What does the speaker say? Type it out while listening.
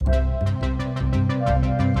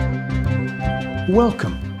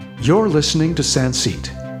Welcome. You're listening to Sanseet,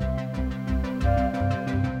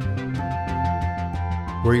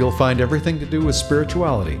 where you'll find everything to do with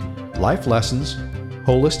spirituality, life lessons,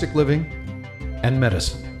 holistic living, and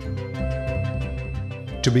medicine.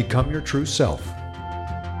 To become your true self.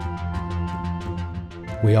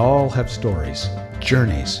 We all have stories,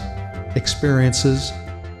 journeys, experiences,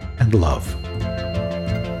 and love.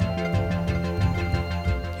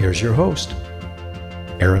 Here's your host,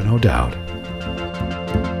 Aaron O'Dowd.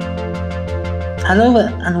 Hello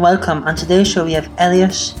and welcome. On today's show we have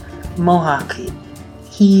ELLIOT Mohawk.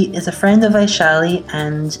 He is a friend of Vaishali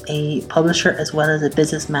and a publisher as well as a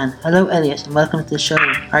businessman. Hello ELLIOT and welcome to the show.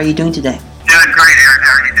 How are you doing today? Doing great, Aaron.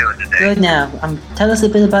 How are you doing today? Good now. Tell us a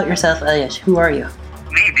bit about yourself, ELLIOT. Who are you?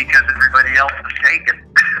 Me, because everybody else is taken.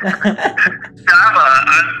 I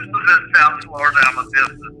live in South Florida. I'm a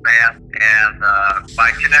businessman, and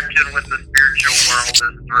my connection with the spiritual world is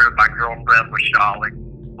through my girlfriend, Vaishali.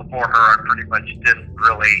 Before her, I pretty much didn't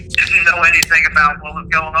know anything about what was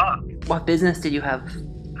going on. What business did you have?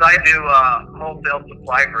 I do wholesale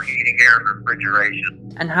supply for heating, air, and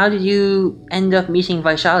refrigeration. And how did you end up meeting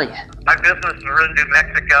Vaishali? My business was in New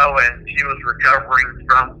Mexico, and she was recovering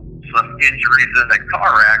from some injuries in a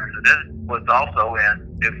car accident. Was also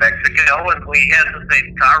in New Mexico, and we had the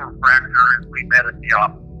same chiropractor, and we met at the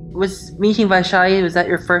office. Was meeting Vaishali, was that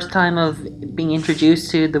your first time of being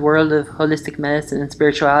introduced to the world of holistic medicine and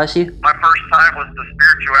spirituality? My first time was the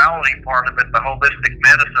spirituality part of it, the holistic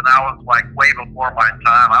medicine. I was like way before my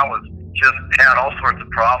time. I was just had all sorts of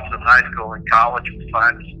problems in high school and college with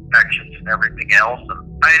sinus infections and everything else.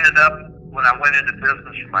 And I ended up, when I went into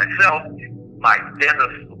business for myself, my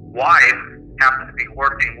dentist's wife happened to be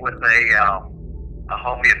working with a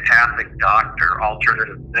homeopathic doctor,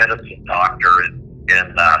 alternative medicine doctor in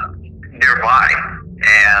nearby,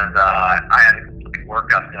 and I had a complete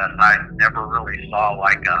workup done. I never really saw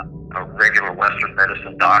like a regular Western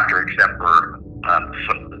medicine doctor except for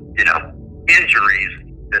injuries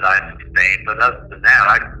that I sustained. But other than that,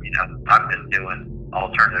 I've been doing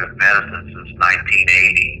alternative medicine since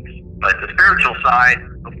 1980. But the spiritual side,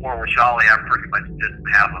 before Vaishali, I pretty much didn't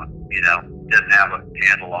have a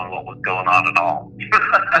handle on what was going on at all.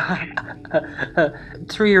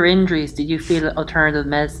 Through your injuries, did you feel that alternative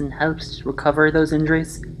medicine helps recover those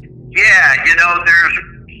injuries? Yeah, you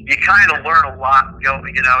kind of learn a lot.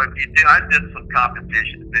 I did some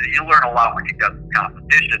competition. You learn a lot when you got some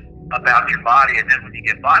competition about your body, and then when you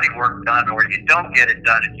get body work done, or you don't get it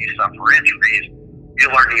done and you suffer injuries, you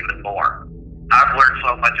learn even more. I've learned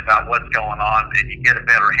so much about what's going on, and you get a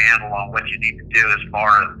better handle on what you need to do as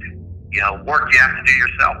far as work you have to do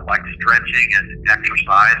yourself, like stretching and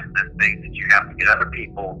exercise, and then things that you have to get other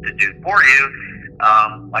people to do for you,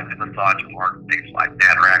 like the massage part and things like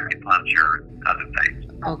that, or acupuncture and other things.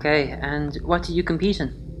 Okay, and what did you compete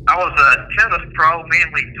in? I was a tennis pro,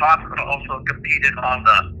 mainly taught, but also competed on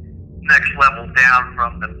the next level down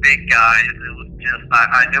from the big guys. It was just,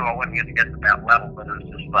 I knew I wasn't going to get to that level, but it was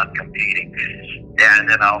just fun competing. And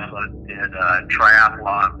then I also did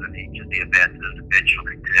triathlons in each of the events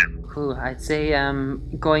eventually too. Cool. I'd say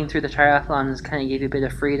going through the triathlons kind of gave you a bit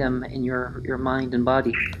of freedom in your mind and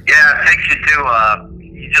body. Yeah, it takes you to,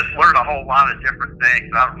 you just learn a whole lot of different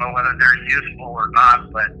things. I don't know whether they're useful or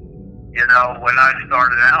not, but when I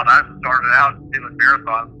started out doing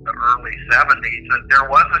marathons in the early 70s, and there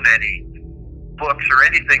wasn't any books or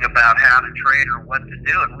anything about how to train or what to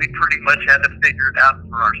do, and we pretty much had to figure it out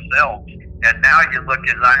for ourselves. And now you look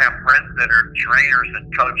at, I have friends that are trainers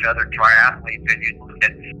and coach other triathletes, and you look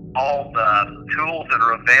at all the tools that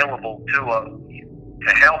are available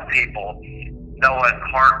to help people, knowing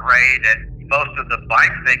heart rate, and most of the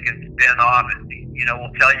bikes they can spin on, and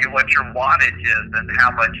will tell you what your wattage is and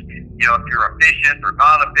how much, if you're efficient or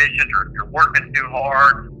not efficient, or if you're working too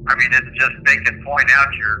hard. I mean, it's just, they can point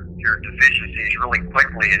out your deficiencies really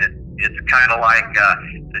quickly, and it's kind of like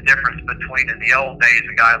the difference between in the old days,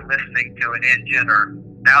 a guy listening to an engine, or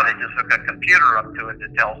now they just hook a computer up to it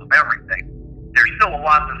that tells them everything. There's still a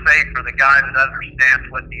lot to say for the guy that understands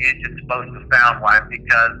what the engine's supposed to sound like,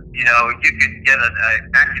 because, you can get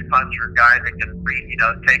an acupuncture guy that can read,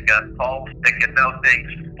 take a pulse, that can know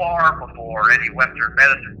things far before any Western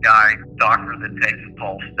medicine guy, doctor that takes a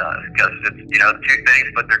pulse does, because it's, two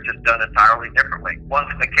things, but they're just done entirely differently.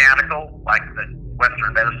 One's mechanical, like the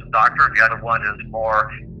Western medicine doctor, and the other one is more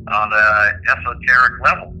on an esoteric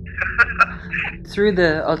level. Through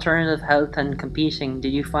the alternative health and competing,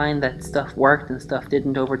 did you find that stuff worked and stuff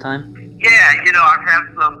didn't over time? Yeah,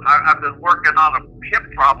 I've been working on a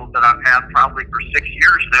hip problem that I've had probably for 6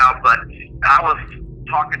 years now, but I was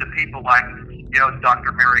talking to people like,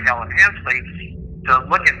 Dr. Mary Helen Hensley, to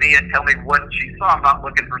look at me and tell me what she saw. I'm not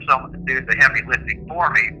looking for someone to do the heavy lifting for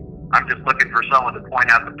me. I'm just looking for someone to point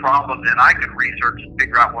out the problem, and I can research and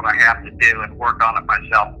figure out what I have to do and work on it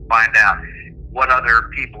myself and find out what other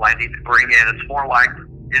people I need to bring in. It's more like,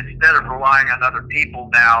 instead of relying on other people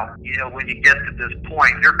now, when you get to this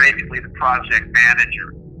point, you're basically the project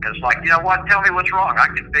manager. And it's like, you know what, tell me what's wrong. I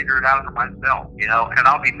can figure it out for myself, and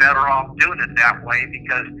I'll be better off doing it that way,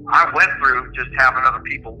 because I went through just having other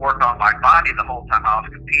people work on my body the whole time I was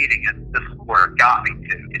competing, and this is where it got me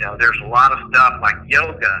to. There's a lot of stuff like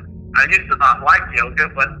yoga. I used to not like yoga,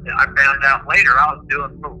 but I found out later I was doing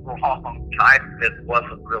it for a long time. It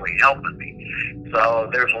wasn't really helping me. So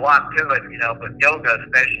there's a lot to it, but yoga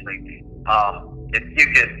especially, if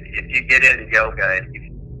you get into yoga and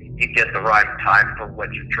you get the right type for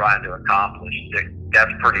what you're trying to accomplish,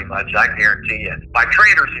 that's pretty much, I guarantee you. My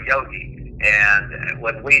trainer's a yogi. And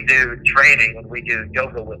when we do training, when we do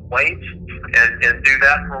yoga with weights and do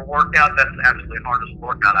that for a workout, that's absolutely the hardest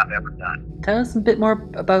workout I've ever done. Tell us a bit more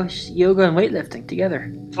about yoga and weightlifting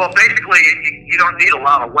together. Well, basically, you don't need a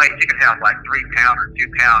lot of weight. You can have like 3 pound or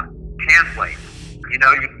 2 pound hand weights.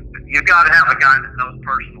 You got to have a guy that knows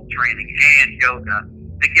personal training and yoga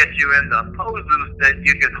to get you in the poses that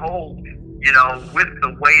you can hold, with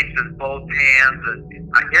the weights in both hands, and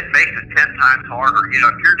it makes it 10 times harder.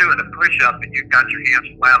 If you're doing a push-up and you've got your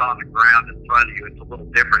hands flat on the ground in front of you, it's a little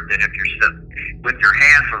different than if you're sitting with your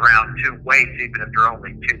hands around 2 weights, even if they're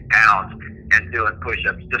only 2 pounds, and doing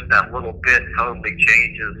push-ups. Just that little bit totally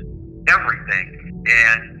changes everything.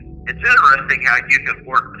 And it's interesting how you can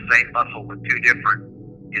work the same muscle with two different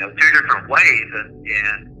ways,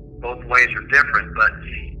 and both ways are different. But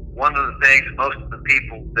one of the things most of the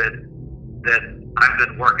people that I've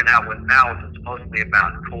been working out with now is it's mostly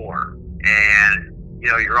about core. And,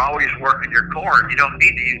 you're always working your core, and you don't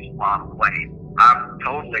need to use a lot of weight. I'm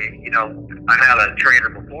totally, I had a trainer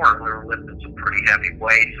before, and we were lifting some pretty heavy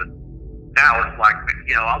weights, and now it's like,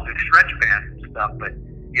 I'll do stretch bands and stuff, but,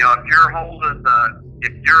 if you're holding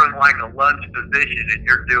if you're in like a lunge position and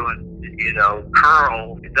you're doing,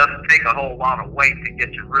 curls, it doesn't take a whole lot of weight to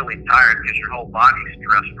get you really tired, because your whole body's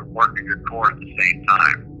stressed from working your core at the same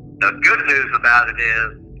time. The good news about it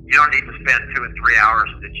is you don't need to spend 2 and 3 hours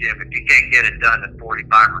at the gym. If you can't get it done in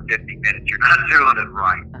 45 or 50 minutes, you're not doing it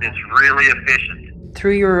right. It's really efficient.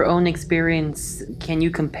 Through your own experience, can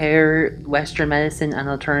you compare Western medicine and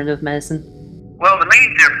alternative medicine? Well, the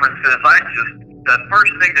main difference is the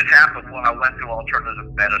first thing that happened when I went to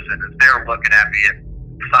alternative medicine is they were looking at me at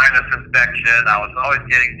sinus infection. I was always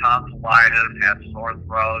getting tonsillitis, had sore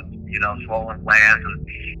throats, swollen glands, and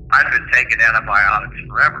I've been taking antibiotics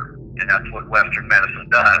forever, and that's what Western medicine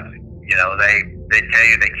does. They tell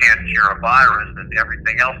you they can't cure a virus, and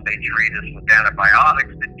everything else they treat is with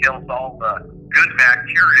antibiotics that kills all the good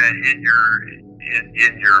bacteria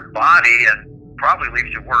in your body and probably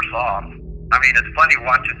leaves you worse off. I mean, it's funny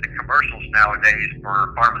watching the commercials nowadays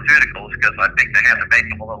for pharmaceuticals, because I think they had to make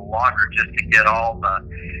them a little longer just to get all the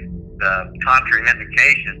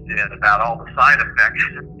contraindications in about all the side effects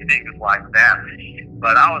and things like that.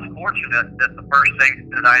 But I was fortunate that the first thing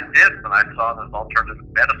that I did when I saw this alternative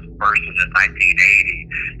medicine person in 1980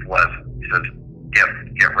 was just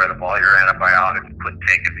get rid of all your antibiotics, quit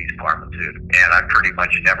taking these pharmaceuticals. And I pretty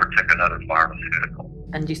much never took another pharmaceutical.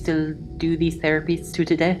 And you still do these therapies to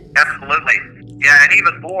today? Absolutely. Yeah, and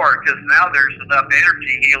even more, because now there's enough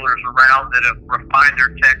energy healers around that have refined their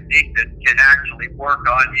technique that can actually work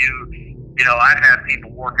on you. I've had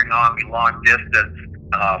people working on me long distance,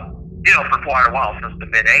 for quite a while, since the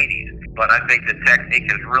mid-'80s. But I think the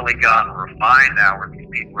technique has really gotten refined now, where these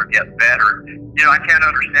people are getting better. I can't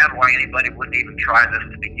understand why anybody wouldn't even try this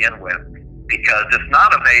to begin with, because it's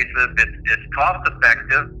not invasive, it's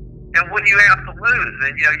cost-effective. And what do you have to lose?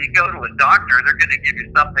 And, you go to a doctor, they're going to give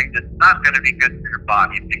you something that's not going to be good for your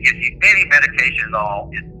body. If they give you any medication at all,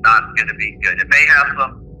 it's not going to be good. It may have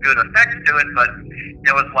some good effects to it, but,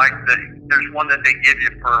 it's like there's one that they give you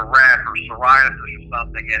for a rash or psoriasis or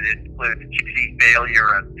something, and it includes kidney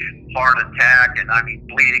failure and heart attack and,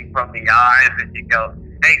 bleeding from the eyes. And you go,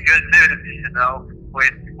 hey, good news,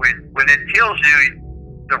 when it kills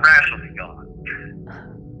you, the rash will be gone.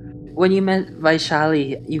 When you met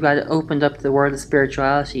Vaishali, you got opened up to the world of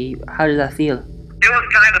spirituality. How did that feel? It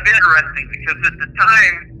was kind of interesting, because at the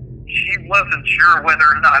time, she wasn't sure whether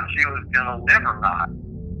or not she was going to live or not.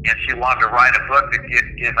 And she wanted to write a book that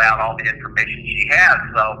give out all the information she had.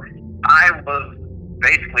 So I was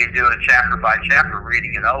basically doing chapter by chapter,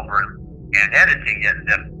 reading it over and editing it.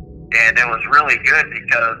 And it was really good,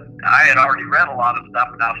 because I had already read a lot of stuff,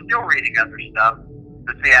 and I was still reading other stuff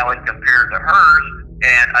to see how it compared to hers.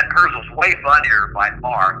 And hers was way funnier by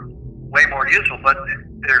far. way more useful. But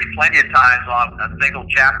there's plenty of times on a single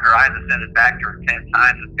chapter I had to send it back to her 10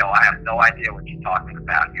 times and go, I have no idea what you're talking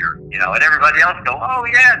about here. And everybody else go, oh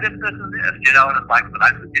yeah, this, and this, and it's like, but I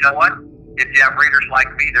said, you know what? If you have readers like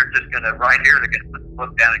me, they're just going to, right here, they're going to put the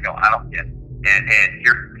book down and go, I don't get it. And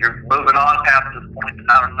you're moving on past this point that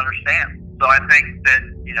I don't understand. So I think that,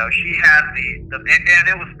 she had and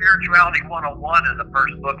it was Spirituality 101 in the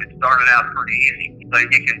first book. It started out pretty easy. So you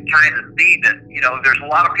can kind of see that, there's a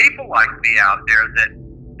lot of people like me out there that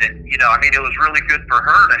it was really good for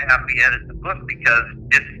her to have me edit the book because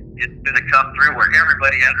it's going to come through where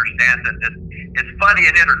everybody understands it. It's funny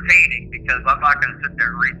and entertaining because I'm not going to sit there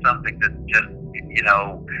and read something that's just,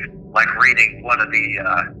 like reading one of the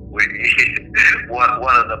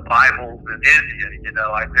one of the Bibles in India,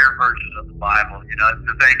 like their version of the Bible. It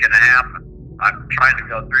just ain't going to happen. I'm trying to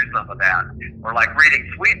go through some of that. Or like reading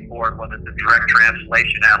Swedenborg when it's a direct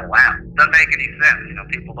translation out of Latin. Doesn't make any sense.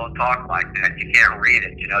 People don't talk like that. You can't read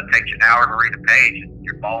it. It takes you an hour to read a page and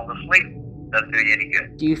you're falling asleep. Doesn't do you any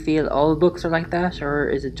good. Do you feel all books are like that, or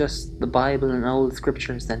is it just the Bible and old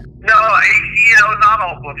scriptures then? No, not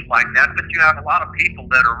all books like that, but you have a lot of people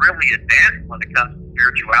that are really advanced when it comes to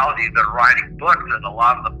spirituality that are writing books, and a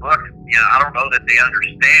lot of the books, I don't know that they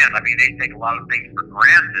understand. They take a lot of things for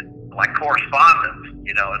granted, like correspondence,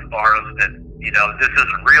 as far as that, this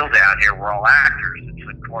isn't real down here, we're all actors. It's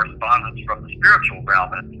a correspondence from the spiritual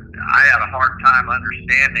realm. And I had a hard time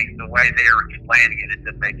understanding the way they were explaining it. It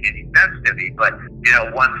didn't make any sense to me. But,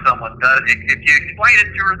 once someone does, if you explain it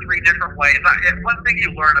 2 or 3 different ways, one thing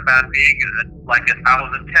you learn about being, if I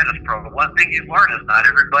was a tennis pro, one thing you learn is not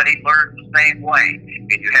everybody learns the same way. And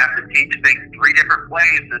you have to teach things 3 different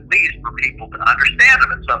ways at least for people to understand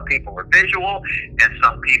them. And some people are visual, and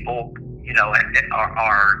some people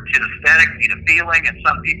are kinesthetic, need a feeling, and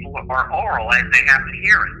some people are oral, and they have to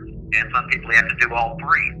hear it. And some people have to do all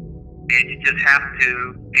 3. And you just have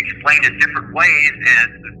to explain it different ways,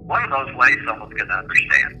 and one of those ways someone's going to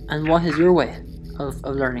understand. And what is your way of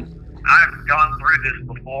learning? I've gone through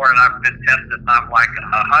this before, and I've been tested, and I'm like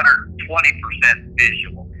 120%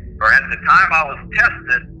 visual. Or at the time I was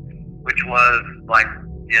tested, which was like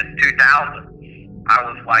in 2000, I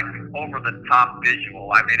was like over the top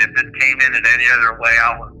visual. If it came in any other way,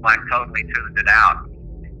 I was like totally tuned it out.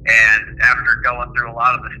 And after going through a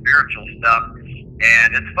lot of the spiritual stuff,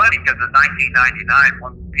 and it's funny because in 1999,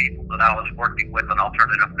 one of the people that I was working with in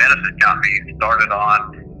alternative medicine got me started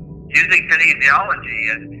on using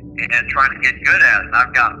kinesiology and trying to get good at it. And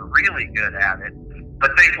I've gotten really good at it.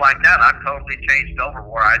 But things like that, I've totally changed over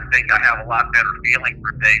where I think I have a lot better feeling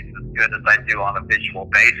for things as good as I do on a visual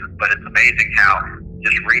basis. But it's amazing how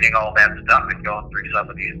just reading all that stuff and going through some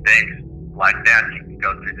of these things like that, you can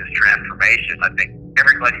go through this transformation. I think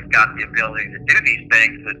everybody's got the ability to do these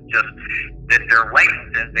things that they're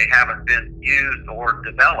latent and they haven't been used or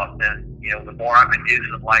developed. And, the more I've been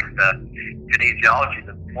using like the kinesiology,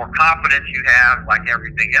 the more confidence you have, like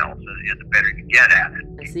everything else, and the better you get at it.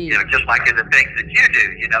 I see. Just like in the things that you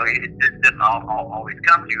do, it doesn't always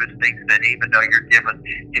come to you. It's things that even though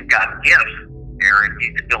you've got gifts, Aaron,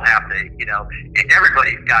 you still have to,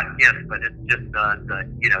 everybody's got gifts, but it's just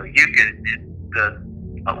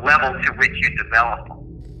a level to which you develop them.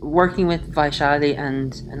 Working with Vaishali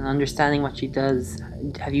and understanding what she does,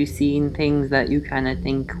 have you seen things that you kind of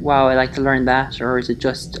think, wow, I'd like to learn that, or is it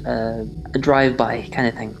just a drive-by kind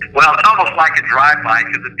of thing? Well, it's almost like a drive-by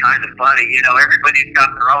because it's kind of funny. Everybody's got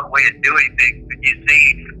their own way of doing things. But you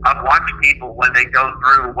see, I've watched people when they go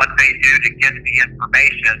through what they do to get the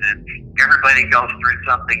information, and everybody goes through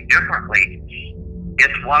something differently.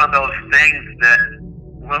 It's one of those things that,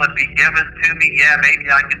 will it be given to me? Yeah, maybe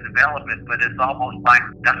I can develop it, but it's almost like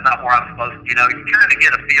that's not where I'm supposed to. You kind of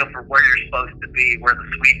get a feel for where you're supposed to be, where the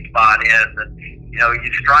sweet spot is, and,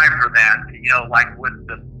 you strive for that. Like with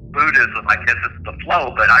the Buddhism, I guess it's the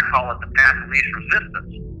flow, but I call it the path of least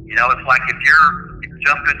resistance. It's like if you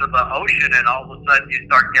jump into the ocean and all of a sudden you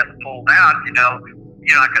start getting pulled out, you're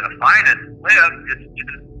not going to find it and live. It's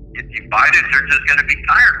just, if you fight it, you're just going to be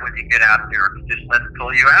tired when you get out there. If you just let it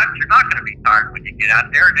pull you out, you're not going to be tired when you get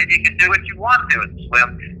out there, and then you can do what you want to and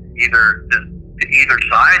swim either to either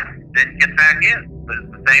side, then get back in. But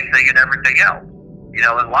it's the same thing in everything else.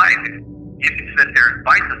 In life, you can sit there and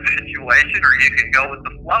fight the situation, or you can go with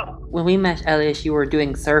the flow. When we met Elliot, you were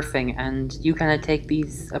doing surfing, and you kind of take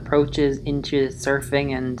these approaches into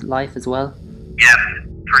surfing and life as well? Yes,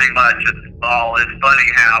 pretty much. It's funny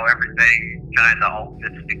how everything kind of all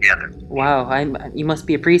fits together. Wow, you must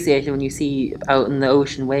be appreciated when you see out in the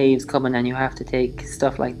ocean waves coming and you have to take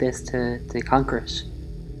stuff like this to conquer it.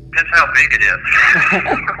 Depends how big it is.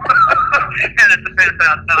 And it depends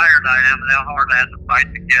how tired I am and how hard I have to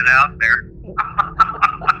fight to get out there.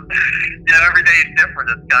 Every day is different.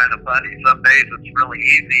 It's kind of funny. Some days it's really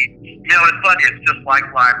easy. It's funny. It's just like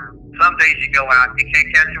life. Some days you go out and you can't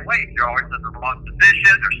catch a wave. You're always in the wrong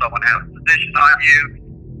position, or someone has a position on you.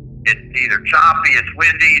 It's either choppy, it's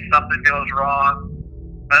windy, something goes wrong.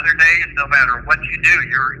 Other days, no matter what you do,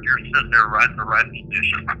 you're sitting there right in the right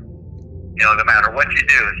position. No matter what you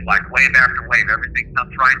do, it's like wave after wave, everything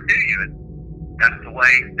comes right to you. And that's the way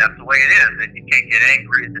it is. And you can't get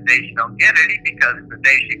angry the days you don't get any, because the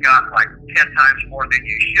days you got like 10 times more than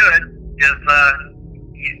you should is,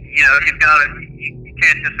 you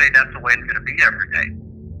can't just say that's the way it's going to be every day.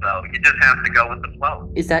 So you just have to go with the flow.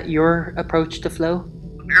 Is that your approach to flow?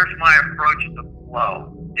 Here's my approach to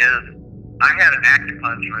flow is, I had an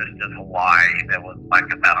acupuncturist in Hawaii that was like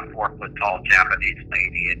about a 4-foot tall Japanese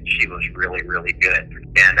lady, and she was really, really good.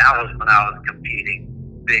 And that was when I was competing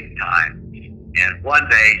big time. And one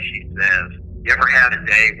day she says, you ever had a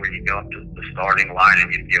day where you go up to the starting line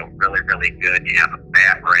and you feel really, really good, you have a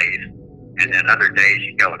fat raise, and then other days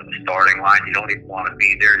you go to the starting line, you don't even want to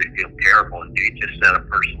be there, you feel terrible, and you just set a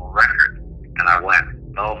personal record. And I went,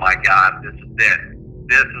 oh my God, this is it.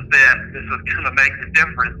 This is it. This is going to make the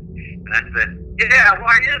difference. And I said, yeah,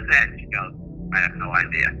 why is that? She goes, I have no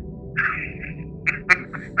idea.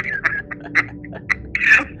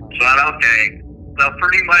 So I said, okay. So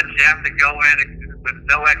pretty much you have to go in with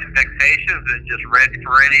no expectations and just ready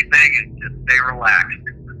for anything and just stay relaxed.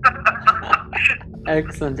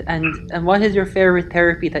 Excellent. And what is your favorite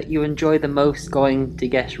therapy that you enjoy the most going to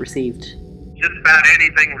get received? Just about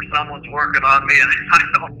anything where someone's working on me and I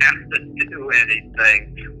don't have to do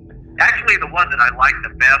anything. Actually, the one that I like the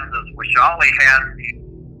best is Washali has these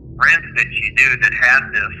friends that she knew that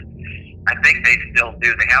had this. I think they still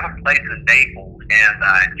do. They have a place in Naples, and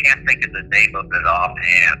I can't think of the name of it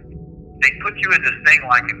offhand. They put you in this thing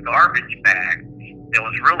like a garbage bag that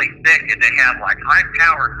was really thick, and they had like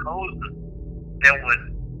high-powered hoses that would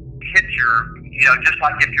hit your, just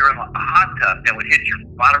like if you're in a hot tub, that would hit your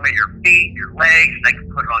bottom of your feet, your legs. They could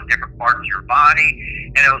put it on different parts of your body,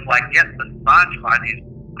 and it was like getting massaged by these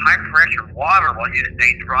high-pressure water while you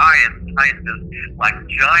stay dry inside this like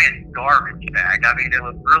giant garbage bag. I mean, it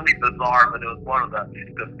was really bizarre, but it was one of the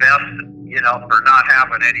best, for not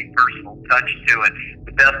having any personal touch to it,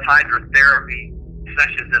 the best hydrotherapy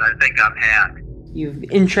sessions that I think I've had. You've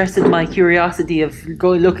interested my curiosity of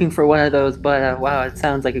looking for one of those, but wow, it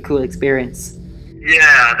sounds like a cool experience.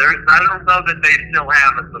 Yeah, I don't know that they still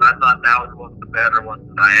have it, but I thought that was one of the better ones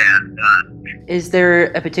that I had done. Is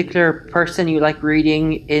there a particular person you like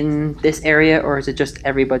reading in this area, or is it just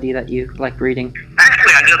everybody that you like reading?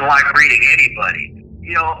 Actually, I didn't like reading anybody.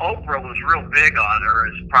 Oprah was real big on her,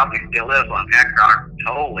 and probably still is, on Eckhart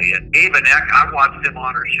Tolle. And even I watched him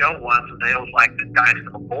on her show once, and they was like, this guy's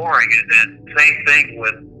so boring. And then same thing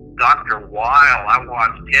with Dr. Weil. I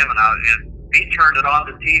watched him, and he turned it on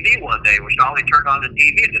the TV one day, which Ollie turned on the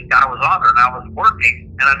TV, and this guy was on there, and I was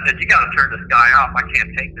working. And I said, you got to turn this guy off. I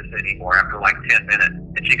can't take this anymore after like 10 minutes.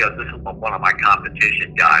 And she goes, this is one of my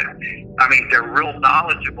competition guys. I mean, they're real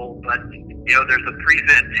knowledgeable, but, there's a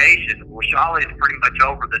presentation. Ollie's pretty much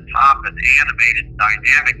over the top and animated and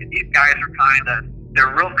dynamic, and these guys are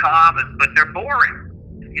they're real calm, but they're boring.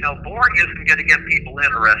 Boring isn't going to get people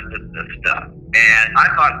interested in this stuff. And I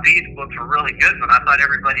thought these books were really good, but I thought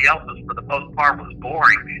everybody else's, for the most part, was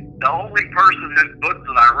boring. The only person whose books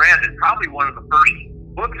that I read, and probably one of the first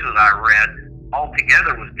books that I read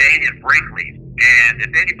altogether, was Daniel Brinkley's. And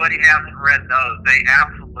if anybody hasn't read those, they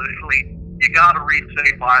absolutely, you got to read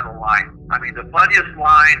Saved by the Light. I mean, the funniest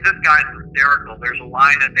line, this guy's hysterical. There's a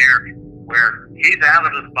line in there where he's out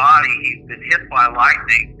of his body, he's been hit by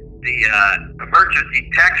lightning. The emergency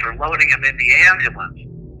techs are loading him in the ambulance,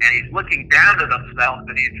 and he's looking down at himself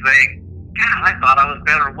and he's saying, God, I thought I was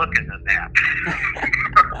better looking than that.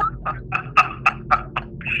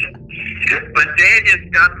 But Daniel's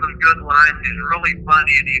got some good lines. He's really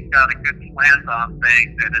funny, and he's got a good slant on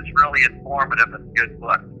things, and it's really informative and good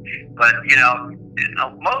book. But,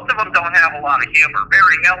 most of them don't have a lot of humor.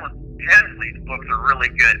 Mary Ellen Hensley's books are really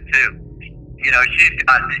good, too. She's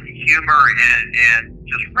got humor and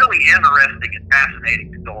just really interesting and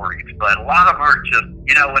fascinating stories. But a lot of them are just,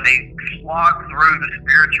 when they slog through the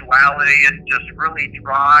spirituality, it's just really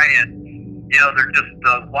dry, and, they're just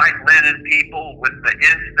the white linen people with the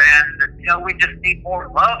incense, and, we just need more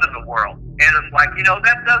love in the world. And it's like,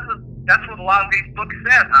 that's what a lot of these books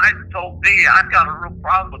said. And I told Dee, I've got a real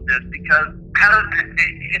problem with this, because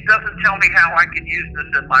it doesn't tell me how I can use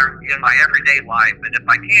this in my everyday life. And if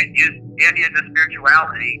I can't use any of the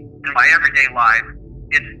spirituality in my everyday life,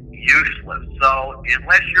 it's useless. So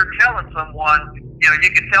unless you're telling someone,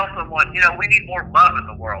 you can tell someone, we need more love in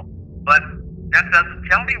the world, but that doesn't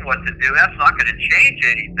tell me what to do. That's not going to change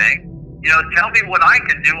anything. Tell me what I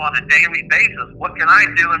can do on a daily basis. What can I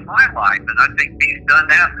do in my life? And I think he's done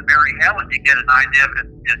that to Mary Helen. You get an idea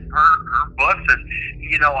in her books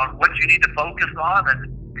and, on what you need to focus on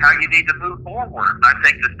and how you need to move forward. And I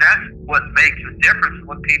think that's what makes a difference.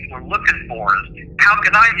 What people are looking for is, how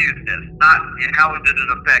can I use this? Not how did it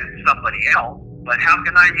affect somebody else, but how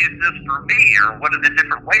can I use this for me? Or what are the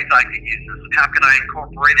different ways I can use this? And how can I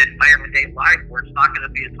incorporate it in my everyday life where it's not going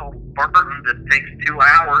to be a total burden that takes 2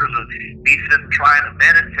 hours of me sitting trying to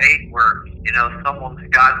meditate where, someone's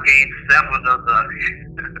got game 7 of the,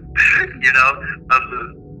 of the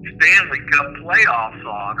Stanley Cup playoffs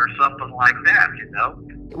on or something like that,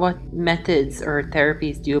 What methods or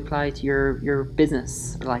therapies do you apply to your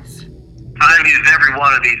business life? I've used every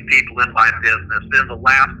one of these people in my business. In the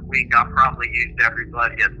last week, I've probably used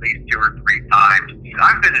everybody at least 2 or 3 times.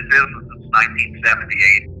 I've been in business since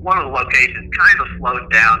 1978. One of the locations kind of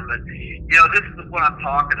slowed down, but, this is what I'm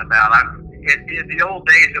talking about. In the old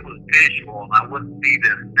days, it was visual, and I wouldn't see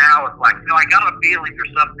this. Now it's like, I got a feeling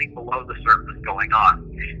there's something below the surface going on.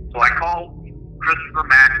 So I called Christopher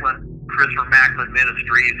Macklin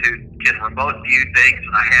Ministries, who can remote view things,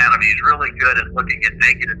 and I had him. He's really good at looking at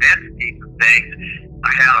negative entities and things.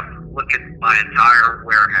 I had him look at my entire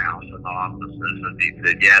warehouse and offices, and he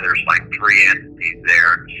said, there's like 3 entities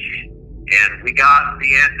there. And we got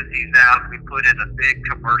the entities out. We put in a big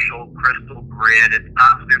commercial crystal grid. It's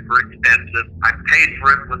not super expensive. I paid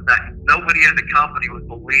for it with that. Nobody in the company would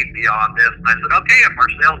believe me on this. And I said, okay, if our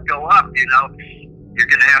sales go up, you're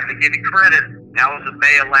going to have to give me credit. That was in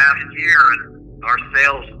May of last year, and our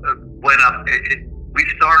sales went up.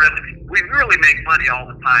 We really make money all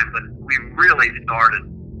the time, but we really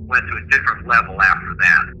went to a different level after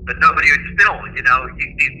that. But nobody would still, you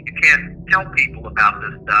can't tell people about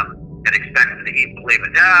this stuff and expect them to believe it.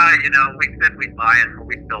 We said we'd buy it, but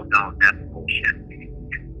we still don't. That's bullshit.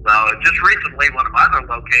 So just recently, one of my other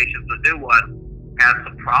locations, a new one, had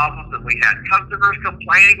some problems, and we had customers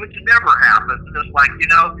complaining, which never happens. Just like,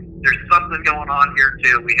 there's something going on here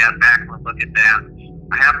too. We had Macklin look at that.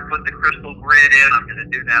 I haven't put the crystal grid in. I'm going to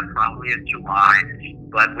do that probably in July.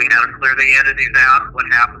 But we had to clear the entities out. What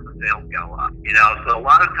happens? The sales go up. So a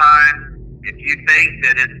lot of times, if you think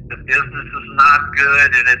that the business is not good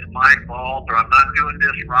and it's my fault or I'm not doing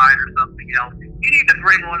this right or something else, you need to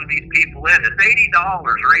bring one of these people in. It's $80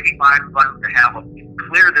 or $85 to have them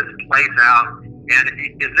clear this place out. And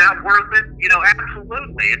is that worth it?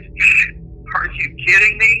 Absolutely. Are you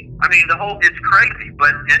kidding me? I mean, it's crazy,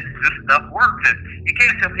 but this stuff works. And you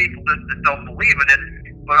can't tell people that don't believe in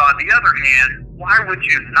it. But on the other hand, why would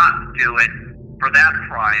you not do it for that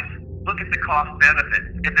price? Look at the cost benefit.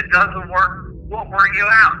 If it doesn't work, we'll bring you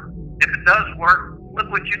out. If it does work, look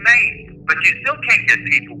what you made. But you still can't get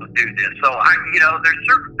people to do this. So there's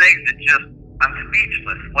certain things that I'm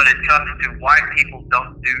speechless when it comes to why people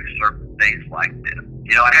don't do certain things like this.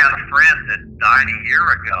 I had a friend that died a year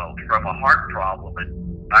ago from a heart problem, and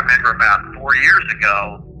I remember about 4 years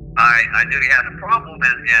ago, I knew he had a problem,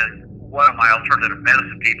 and one of my alternative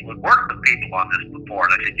medicine people had worked with people on this before,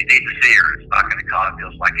 and I said, you need to see her. It's not going to cost you. It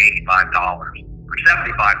was like $85 or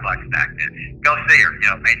 $75 back then. Go see her.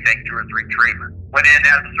 May take 2 or 3 treatments. Went in,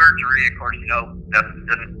 had surgery. Of course, he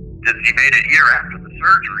made it a year after the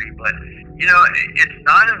surgery, but it's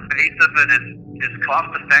not invasive and it's cost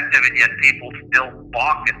effective, and yet people still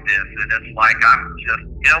balk at this. And it's like, I'm just,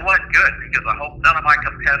 good, because I hope none of my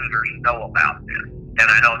competitors know about this. And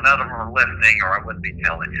I know none of them are listening, or I wouldn't be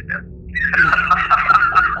telling you this.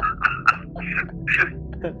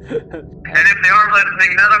 And if they are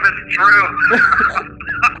listening, none of it's true.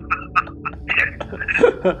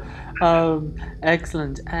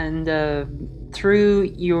 Excellent. And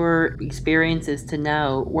through your experiences to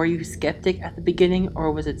now, were you skeptic at the beginning,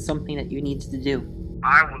 or was it something that you needed to do?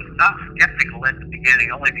 I was not skeptical at the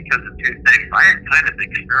beginning, only because of 2 things. I had kind of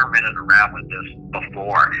experimented around with this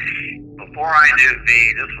before. Before I knew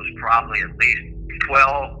V, this was probably at least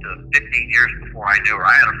 12 to 15 years before I knew her.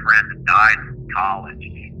 I had a friend that died in college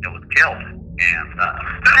that was killed. And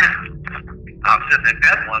I was sitting in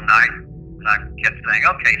bed one night, and I kept saying,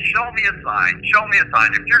 okay, show me a sign. Show me a sign.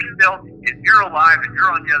 If you're alive and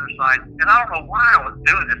you're on the other side, and I don't know why I was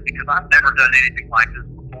doing this, because I've never done anything like this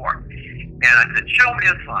before. And I said, show me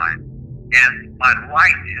a sign. And my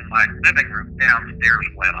light in my living room downstairs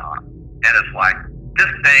went on. And it's like,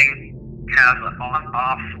 this thing has an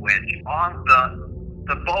on-off switch on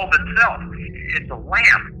the bulb itself. It's a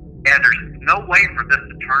lamp. And there's no way for this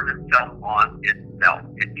to turn itself on itself.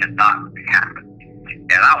 It cannot happen.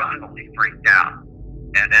 and I was totally freaked out.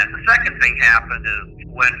 And then the second thing happened is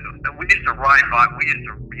when we used to ride bike, we used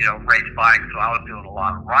to, race bikes, so I was doing a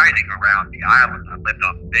lot of riding around the island. I lived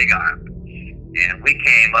on the Big Island. And we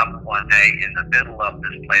came up one day in the middle of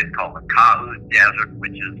this place called the Kahu Desert,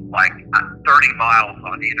 which is like 30 miles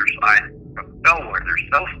on either side from nowhere. There's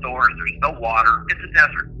no stores, there's no water. It's a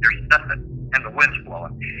desert. There's nothing. And the wind's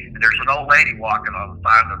blowing. And there's an old lady walking on the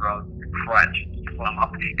side of the road with a crutch.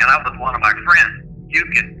 And I was one of my friends. You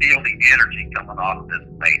can feel the energy coming off this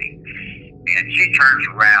lady. And she turns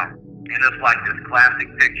around. And it's like this classic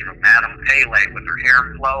picture of Madame Pele with her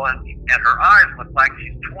hair flowing, and her eyes look like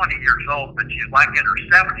she's 20 years old, but she's like in her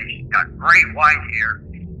 70s. She's got great white hair,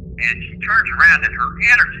 and she turns around, and her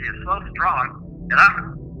energy is so strong, and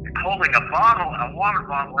I'm holding a water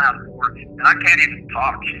bottle out for her, and I can't even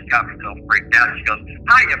talk. She's got me so freaked out. She goes,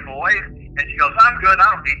 "Hiya, boys," and she goes, "I'm good.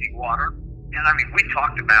 I don't need any water." And I mean, we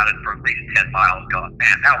talked about it for at least 10 miles, going,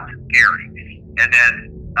 man, that was scary. And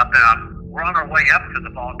then we're on our way up to the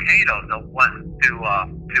volcano, the one to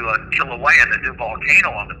Kilauea, the new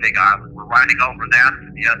volcano on the Big Island. We're riding over that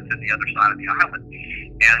to the other side of the island.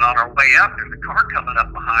 And on our way up, there's a car coming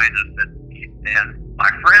up behind us, and my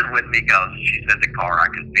friend with me goes, she's in the car, I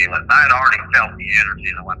can feel it. And I had already felt the energy,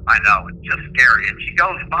 and I went, I know, it's just scary. And she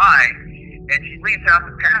goes by, and she leans out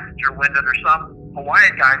the passenger window. There's some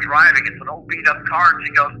Hawaiian guy driving. It's an old beat-up car, and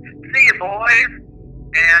she goes, "See you, boys."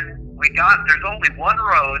 And there's only one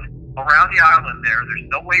road around the island there. There's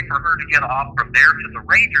no way for her to get off from there to the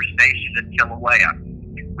ranger station in Kilauea.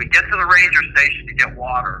 We get to the ranger station to get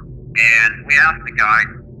water, and we asked the guy,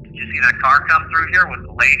 "Did you see that car come through here with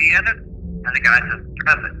the lady in it?" And the guy says, "You're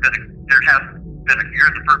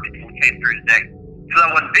the first people who came through today." So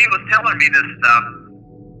when Dee was telling me this stuff,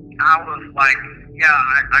 I was like, yeah,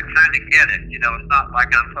 I kind of get it. It's not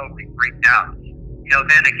like I'm totally freaked out.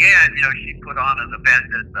 Then again, she put on an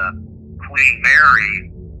event at the Queen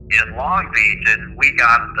Mary in Long Beach, and we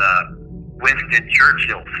got the Winston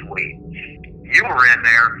Churchill suite. You were in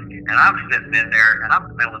there, and I'm sitting in there, and I'm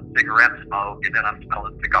smelling cigarette smoke, and then I'm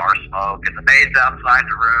smelling cigar smoke, and the maid's outside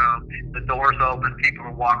the room, the door's open, people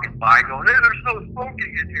are walking by going, "Hey, there's no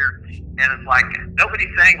smoking in here." And it's like,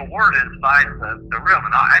 nobody's saying a word inside the room,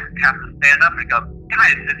 and I have to stand up and go,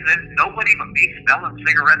 "Guys, is nobody but me smelling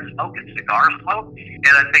cigarette smoke and cigar smoke?"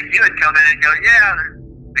 And I think you would come in and go, "Yeah, there's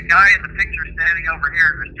the guy in the picture standing over here,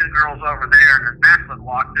 and there's two girls over there," and then Macklin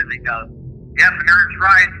walks in and he goes, "Yep, Aaron's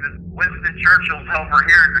right. Winston Churchill's over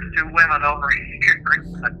here, and there's two women over here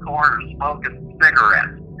in the corner smoking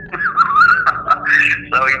cigarettes."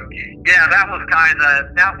 So, yeah, that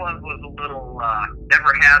one was a little,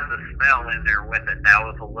 never had the smell in there with it. That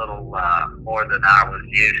was a little more than I was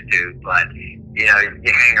used to. But, you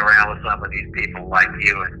hang around with some of these people like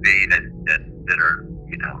you and me that are,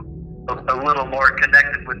 a little more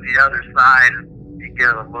connected with the other side, and you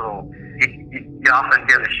get you often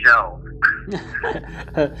get a show.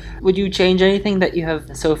 Would you change anything that you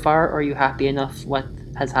have so far, or are you happy enough what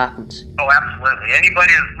has happened? Oh, absolutely.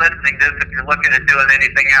 Anybody that's listening to this, if you're looking at doing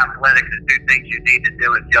anything athletic, the two things you need to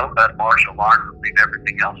do is yoga and martial arts, and leave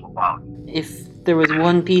everything else alone. If there was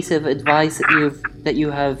one piece of advice that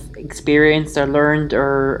you have experienced or learned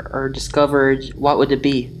or discovered, what would it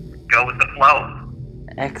be? Go with the flow.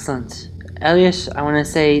 Excellent. Elliot, I want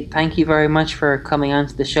to say thank you very much for coming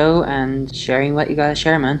onto the show and sharing what you got to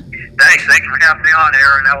share, man. Thanks for having me on,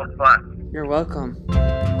 Aaron. That was fun. You're welcome.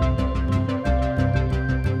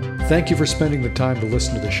 Thank you for spending the time to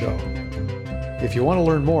listen to the show. If you want to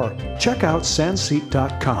learn more, check out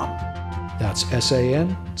Sanseat.com. That's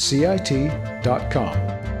SANCIT.com.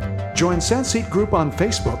 Join Sanseat Group on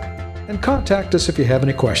Facebook and contact us if you have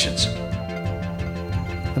any questions.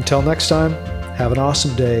 Until next time, have an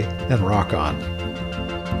awesome day and rock on.